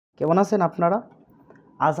কেমন আছেন আপনারা?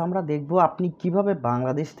 আজ আমরা দেখব আপনি কিভাবে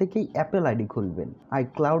বাংলাদেশ থেকেই অ্যাপেল আইডি খুলবেন।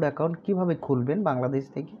 আইক্লাউড অ্যাকাউন্ট কিভাবে খুলবেন বাংলাদেশ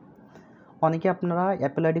থেকে। অনেকে আপনারা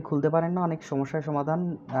অ্যাপেল আইডি খুলতে পারেন না, অনেক সমস্যার সমাধান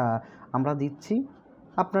আমরা দিচ্ছি।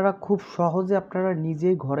 আপনারা খুব সহজে আপনারা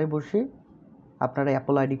নিজেই ঘরে বসে আপনারা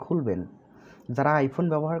অ্যাপেল আইডি খুলবেন। যারা আইফোন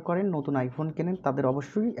ব্যবহার করেন, নতুন আইফোন কেনেন, তাদের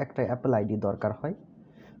অবশ্যই একটা অ্যাপেল আইডি দরকার হয়।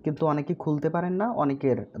 কিন্তু অনেকে খুলতে পারেন না,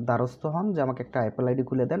 অনেকের দ্বারস্থ হন যে আমাকে একটা অ্যাপেল আইডি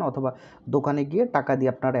খুলে দেন, অথবা দোকানে গিয়ে টাকা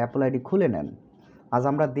দিয়ে আপনারা অ্যাপেল আইডি খুলে নেন। আজ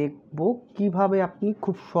আমরা দেখব কিভাবে আপনি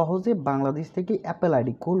খুব সহজে বাংলাদেশ থেকে অ্যাপেল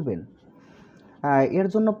আইডি খুলবেন। এর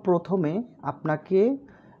জন্য প্রথমে আপনাকে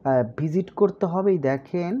ভিজিট করতে হবে,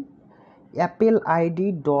 দেখেন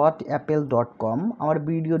appleid.apple.com। আমার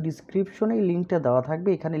ভিডিও ডিসক্রিপশনে এই লিঙ্কটা দেওয়া থাকবে,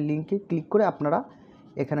 এখানে লিঙ্কে ক্লিক করে আপনারা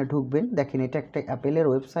এখানে ঢুকবেন। দেখেন এটা একটা অ্যাপেলের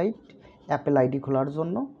ওয়েবসাইট অ্যাপেল আইডি খোলার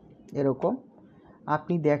জন্য। এরকম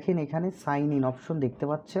আপনি দেখেন এখানে সাইন ইন অপশন দেখতে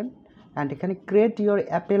পাচ্ছেন, অ্যান্ড এখানে ক্রিয়েট ইওর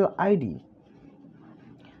অ্যাপেল আইডি।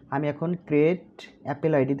 আমি এখন ক্রিয়েট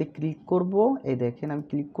অ্যাপেল আইডিতে ক্লিক করব। এই দেখেন আমি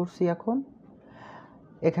ক্লিক করছি। এখন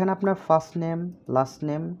এখানে আপনার first name, last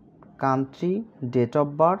name, country, date of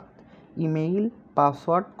birth, email,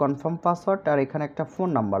 password, confirm password, আর এখানে একটা ফোন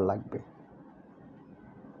নাম্বার লাগবে।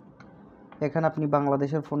 এখানে আপনি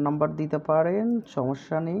বাংলাদেশের ফোন নাম্বার দিতে পারেন,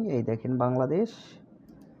 সমস্যা নেই। এই দেখেন বাংলাদেশ,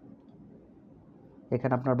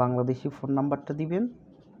 এখানে আপনার বাংলাদেশি ফোন নাম্বারটা দিবেন।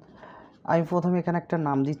 আমি প্রথমে এখানে একটা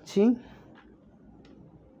নাম দিচ্ছি,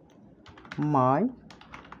 মাই।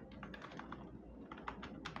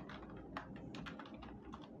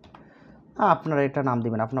 আপনারা এটা নাম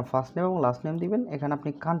দিবেন, আপনার ফার্স্ট নেম এবং লাস্ট নেম দিবেন। এখানে আপনি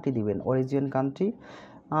কান্ট্রি দিবেন, অরিজিন কান্ট্রি।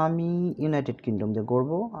 আমি ইউনাইটেড কিংডম দিয়ে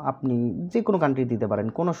করব, আপনি যে কোনো কান্ট্রি দিতে পারেন,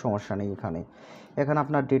 কোনো সমস্যা নেই। এখানে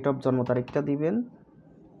আপনার ডেট অফ জন্ম তারিখটা দিবেন।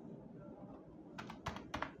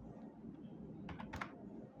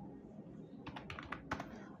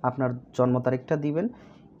 আপনার জন্ম তারিখটা দিবেন।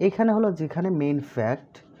 এখানে হলো যেখানে মেইন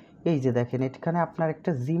ফ্যাক্ট, এই যে দেখেন এখানে আপনার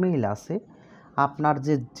একটা জিমেইল আছে। আপনার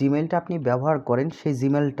যে জিমেইলটা আপনি ব্যবহার করেন সেই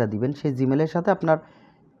জিমেইলটা দিবেন। সেই জিমেইলের সাথে আপনার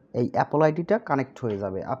এই অ্যাপল আইডিটা কানেক্ট হয়ে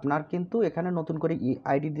যাবে। আপনার কিন্তু এখানে নতুন করে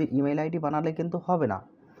ইমেইল আইডি বানালে কিন্তু হবে না।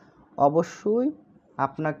 অবশ্যই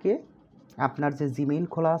আপনাকে আপনার যে জিমেইল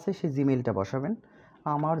খোলা আছে সেই জিমেইলটা বসাবেন।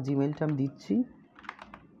 আমার জিমেইলটা আমি দিচ্ছি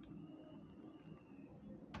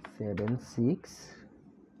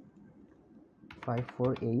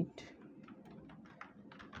 76548।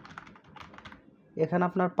 এখানে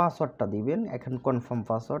আপনার পাসওয়ার্ডটা দিবেন। এখন কনফার্ম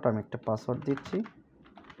পাসওয়ার্ড, আমি একটা পাসওয়ার্ড দিচ্ছি।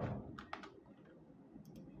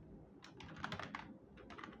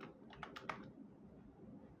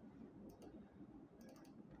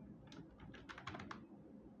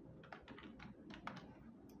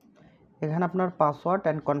 এখানে আপনার password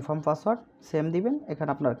and confirm password same দিবেন। এখানে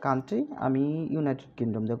আপনার কান্ট্রি, আমি ইউনাইটেড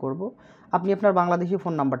কিংডম দিয়ে করব। আপনি আপনার বাংলাদেশি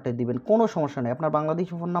ফোন নাম্বারটাই দিবেন, কোনো সমস্যা নেই। আপনার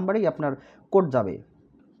বাংলাদেশি ফোন নাম্বারেই আপনার কোড যাবে।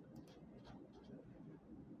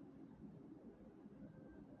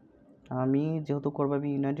 আমি যেহেতু করবো, আমি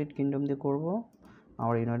ইউনাইটেড কিংডম দিয়ে করব।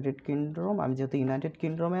 আমার ইউনাইটেড কিংডম, আমি যেহেতু ইউনাইটেড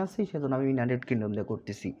কিংডমে আছি সেজন্য আমি ইউনাইটেড কিংডম দিয়ে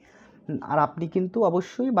করতেছি। আর আপনি কিন্তু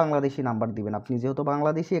অবশ্যই বাংলাদেশি নাম্বার দিবেন। আপনি যেহেতু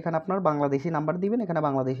বাংলাদেশি, এখানে আপনার বাংলাদেশি নাম্বার দিবেন, এখানে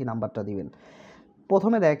বাংলাদেশি নাম্বারটা দিবেন।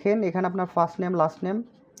 প্রথমে দেখেন এখানে আপনার ফার্স্ট নেম, লাস্ট নেম,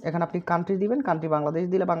 এখানে আপনি কান্ট্রি দিবেন। কান্ট্রি বাংলাদেশ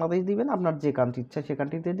দিলে বাংলাদেশ দিবেন, আপনার যে কান্ট্রি ইচ্ছা সে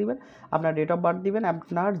কান্ট্রিতে দিবেন। আপনার ডেট অফ বার্থ দিবেন,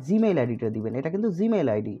 আপনার জিমেইল আইডিটা দিবেন। এটা কিন্তু জিমেইল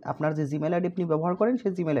আইডি, আপনার যে জিমেইল আইডি আপনি ব্যবহার করেন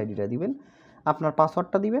সেই জিমেইল আইডিটা দিবেন। আপনার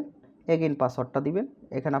পাসওয়ার্ডটা দিবেন, এগেইন পাসওয়ার্ডটা দিবেন।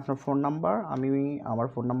 এখানে আপনার ফোন নাম্বার, আমি আমার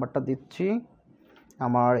ফোন নাম্বারটা দিচ্ছি,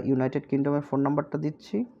 আমার ইউনাইটেড কিংডমের ফোন নাম্বারটা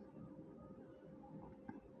দিচ্ছি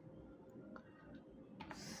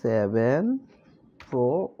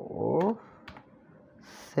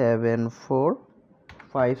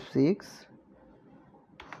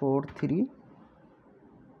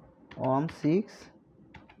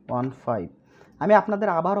আমি আপনাদের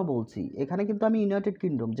আবারও বলছি, এখানে কিন্তু আমি ইউনাইটেড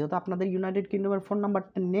কিংডম, যেহেতু আপনাদের ইউনাইটেড কিংডমের ফোন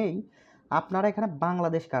নাম্বারটা নেই, আপনারা এখানে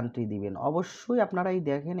বাংলাদেশ কান্ট্রি দিবেন। অবশ্যই আপনারা এই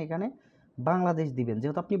দেখেন এখানে বাংলাদেশ দিবেন,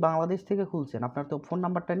 যেহেতু আপনি বাংলাদেশ থেকে খুলছেন, আপনার তো ফোন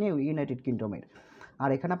নাম্বারটা নেই ইউনাইটেড কিংডমের। আর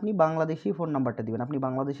এখানে আপনি বাংলাদেশি ফোন নাম্বারটা দিবেন। আপনি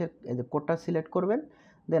বাংলাদেশের এই যে কোডটা সিলেক্ট করবেন,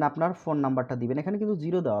 দেন আপনার ফোন নাম্বারটা দিবেন। এখানে কিন্তু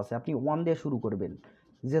জিরো দেওয়া আছে, আপনি 1 দিয়ে শুরু করবেন।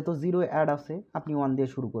 যেহেতু জিরো অ্যাড আছে, আপনি 1 দিয়ে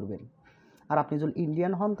শুরু করবেন। আর আপনি যদি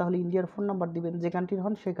ইন্ডিয়ান হন তাহলে ইন্ডিয়ার ফোন নাম্বার দিবেন, যে কান্ট্রির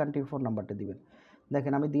হন সেই কান্ট্রির ফোন নাম্বারটা দিবেন।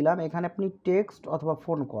 দেখেন আমি দিলাম। এখানে আপনি টেক্সট অথবা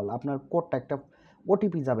ফোন কল, আপনার কোডটা একটা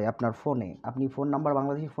ওটিপি যাবে আপনার ফোনে। আপনি ফোন নাম্বার,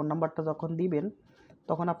 বাংলাদেশি ফোন নাম্বারটা যখন দিবেন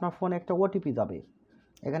তখন আপনার ফোনে একটা ওটিপি যাবে।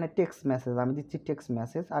 এখানে টেক্সট মেসেজ, আমি দিচ্ছি টেক্সট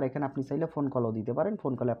মেসেজ। আর এখানে আপনি চাইলে ফোন কলও দিতে পারেন,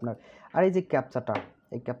 ফোন কলে আপনার। আর এই যে ক্যাপচাটা,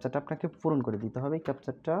 এই ক্যাপচাটা আপনাকে পূরণ করে দিতে হবে। এই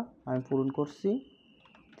ক্যাপচাটা আমি পূরণ করছি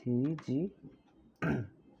 3G,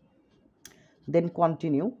 দেন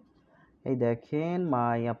কন্টিনিউ। এই দেখেন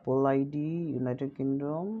মাই অ্যাপল আইডি ইউনাইটেড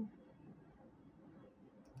কিংডম,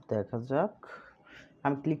 দেখা যাক।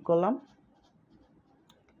 আমি ক্লিক করলাম,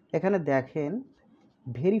 এখানে দেখেন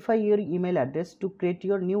verify your email address to create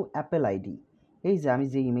your new Apple ID. এই যে আমি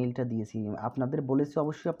যে ইমেলটা দিয়েছি, আপনাদের বলেছি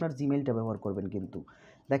অবশ্যই আপনার জিমেলটা ব্যবহার করবেন, কিন্তু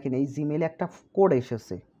দেখেন এই জিমেলে একটা কোড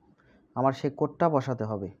এসেছে, আমার সেই কোডটা বসাতে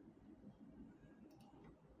হবে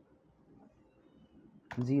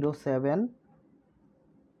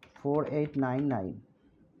 074899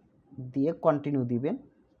 দিয়ে কন্টিনিউ দিবেন।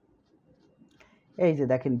 এই যে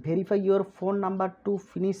দেখেন verify your phone number to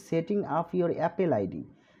finish setting up your Apple ID.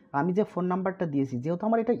 আমি যে ফোন নাম্বারটা দিয়েছি, যেহেতু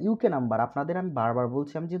আমার এটা ইউকে নাম্বার, আপনাদের আমি বারবার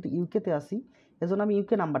বলছি আমি যেহেতু ইউকেতে আসি এজন্য আমি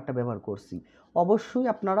ইউকে নাম্বারটা ব্যবহার করছি। অবশ্যই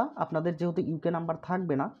আপনারা আপনাদের যেহেতু ইউকে নাম্বার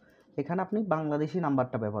থাকবে না, এখানে আপনি বাংলাদেশি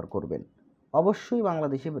নাম্বারটা ব্যবহার করবেন, অবশ্যই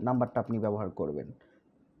বাংলাদেশি নাম্বারটা আপনি ব্যবহার করবেন,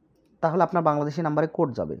 তাহলে আপনার বাংলাদেশি নাম্বারে কোড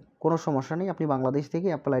যাবে, কোনো সমস্যা নেই, আপনি বাংলাদেশ থেকে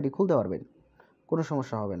অ্যাপেল আইডি খুলতে পারবেন, কোনো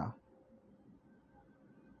সমস্যা হবে না।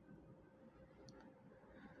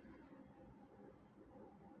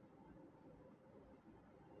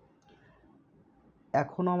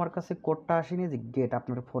 এখনও আমার কাছে কোডটা আসেনি, যে গেট,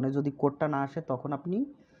 আপনার ফোনে যদি কোডটা না আসে তখন আপনি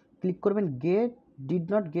ক্লিক করবেন gate did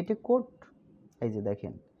not get A code. এই যে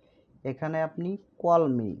দেখেন এখানে আপনি কল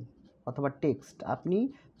মি অথবা টেক্সট, আপনি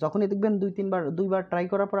যখনই দেখবেন দুইবার ট্রাই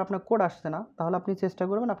করার পর আপনার কোড আসছে না, তাহলে আপনি চেষ্টা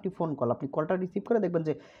করবেন আপনি ফোন কল, আপনি কলটা রিসিভ করে দেখবেন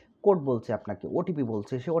যে কোড বলছে, আপনাকে ওটিপি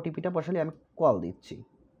বলছে, সে ওটিপিটা বসালে আমি কল দিচ্ছি।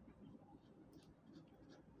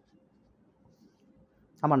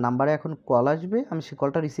 আমার নাম্বারে এখন কল আসবে, আমি সেই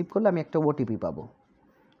কলটা রিসিভ করলে আমি একটা ওটিপি পাবো।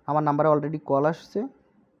 আমার নাম্বারে অলরেডি কল আসছে।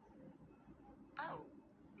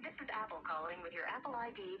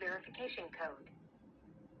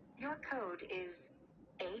 Your code is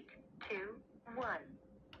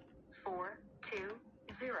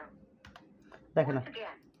 821420. দেখেন Once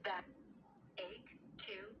again, that's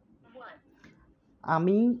 821.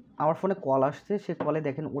 আমি আমার ফোনে কল আসছে, সে কলে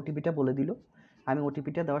দেখেন ওটিপিটা বলে দিল, আমি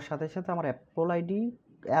ওটিপিটা দেওয়ার সাথে সাথে আমার অ্যাপল আইডি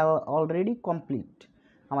অলরেডি কমপ্লিট,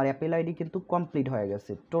 আমার অ্যাপেল আইডি কিন্তু কমপ্লিট হয়ে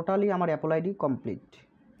গেছে, টোটালি আমার অ্যাপল আইডি কমপ্লিট।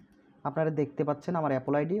 আপনারা দেখতে পাচ্ছেন আমার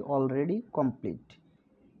অ্যাপল আইডি অলরেডি কমপ্লিট,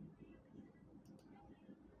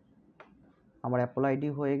 আমার অ্যাপল আইডি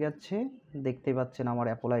হয়ে গেছে, দেখতে পাচ্ছেন আমার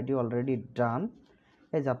অ্যাপল আইডি অলরেডি ডান।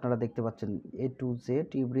 এই যে আপনারা দেখতে পাচ্ছেন A to Z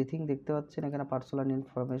এভরিথিং দেখতে পাচ্ছেন, এখানে personal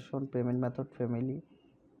information, payment method, family.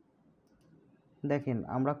 দেখেন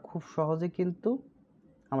আমরা খুব সহজে কিন্তু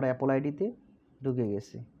আমরা অ্যাপল আইডিতে ঢুকে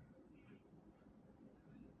গেছি,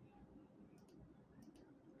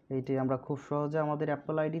 এইটাই আমরা খুব সহজে আমাদের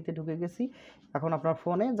অ্যাপল আইডিতে ঢুকে গেছি। এখন আপনার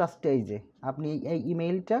ফোনে জাস্ট এই যে আপনি এই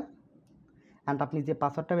ইমেইলটা অ্যান্ড আপনি যে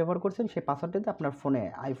পাসওয়ার্ডটা ব্যবহার করছেন সেই পাসওয়ার্ডটাতে আপনার ফোনে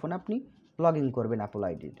আইফোনে আপনি লগ ইন করবেন অ্যাপল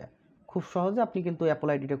আইডিটা, খুব সহজে আপনি কিন্তু অ্যাপল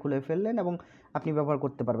আইডিটা খুলে ফেললেন এবং আপনি ব্যবহার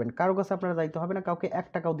করতে পারবেন, কারো কাছে আপনারা যাইতে হবে না, কাউকে 1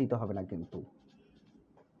 টাকাও দিতে হবে না, কিন্তু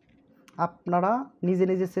আপনারা নিজে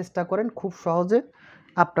নিজে চেষ্টা করেন, খুব সহজে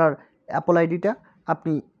আপনার অ্যাপল আইডিটা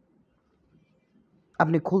আপনি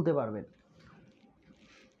আপনি খুলতে পারবেন,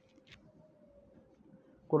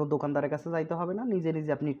 কোনো দোকানদারের কাছে যাইতে হবে না, নিজে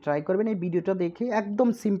নিজে আপনি ট্রাই করবেন এই ভিডিওটা দেখে একদম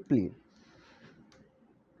সিম্পলি।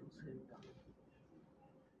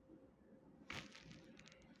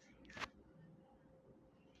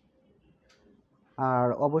 আর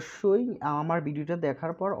অবশ্যই আমার ভিডিওটা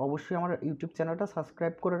দেখার পর অবশ্যই আমার ইউটিউব চ্যানেলটা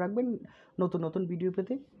সাবস্ক্রাইব করে রাখবেন নতুন নতুন ভিডিও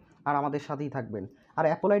পেতে, আর আমাদের সাথেই থাকবেন। আর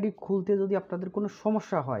অ্যাপল আইডি খুলতে যদি আপনাদের কোনো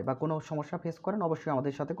সমস্যা হয় বা কোনো সমস্যা ফেস করেন, অবশ্যই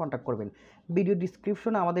আমাদের সাথে কন্ট্যাক্ট করবেন। ভিডিও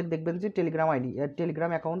ডিসক্রিপশনে আমাদের দেখবেন যে টেলিগ্রাম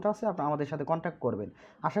অ্যাকাউন্ট আছে, আপনারা আমাদের সাথে কন্ট্যাক্ট করবেন,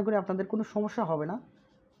 আশা করি আপনাদের কোনো সমস্যা হবে না।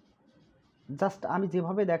 জাস্ট আমি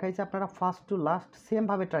যেভাবে দেখাইছি আপনারা ফার্স্ট টু লাস্ট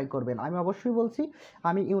সেমভাবে ট্রাই করবেন। আমি অবশ্যই বলছি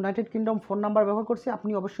আমি ইউনাইটেড কিংডম ফোন নাম্বার ব্যবহার করছি,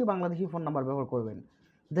 আপনি অবশ্যই বাংলাদেশি ফোন নাম্বার ব্যবহার করবেন,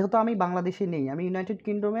 যেহেতু আমি বাংলাদেশে নেই, আমি ইউনাইটেড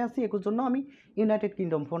কিংডমে আছি, এর জন্য আমি ইউনাইটেড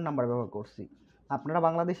কিংডম ফোন নাম্বার ব্যবহার করছি। আপনারা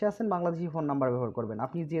বাংলাদেশে আছেন, বাংলাদেশি ফোন নাম্বার ব্যবহার করবেন,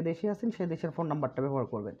 আপনি যে দেশে আছেন সেই দেশের ফোন নাম্বারটা ব্যবহার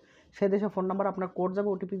করবেন, সেই দেশের ফোন নাম্বার আপনার কোড যাবে,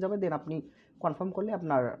 ওটিপি যাবে, দেন আপনি কনফার্ম করলে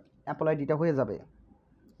আপনার অ্যাপল আইডিটা হয়ে যাবে।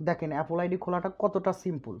 দেখেন অ্যাপল আইডি খোলাটা কতটা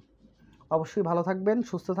সিম্পল। অবশ্যই ভালো থাকবেন,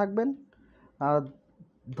 সুস্থ থাকবেন,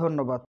 ধন্যবাদ।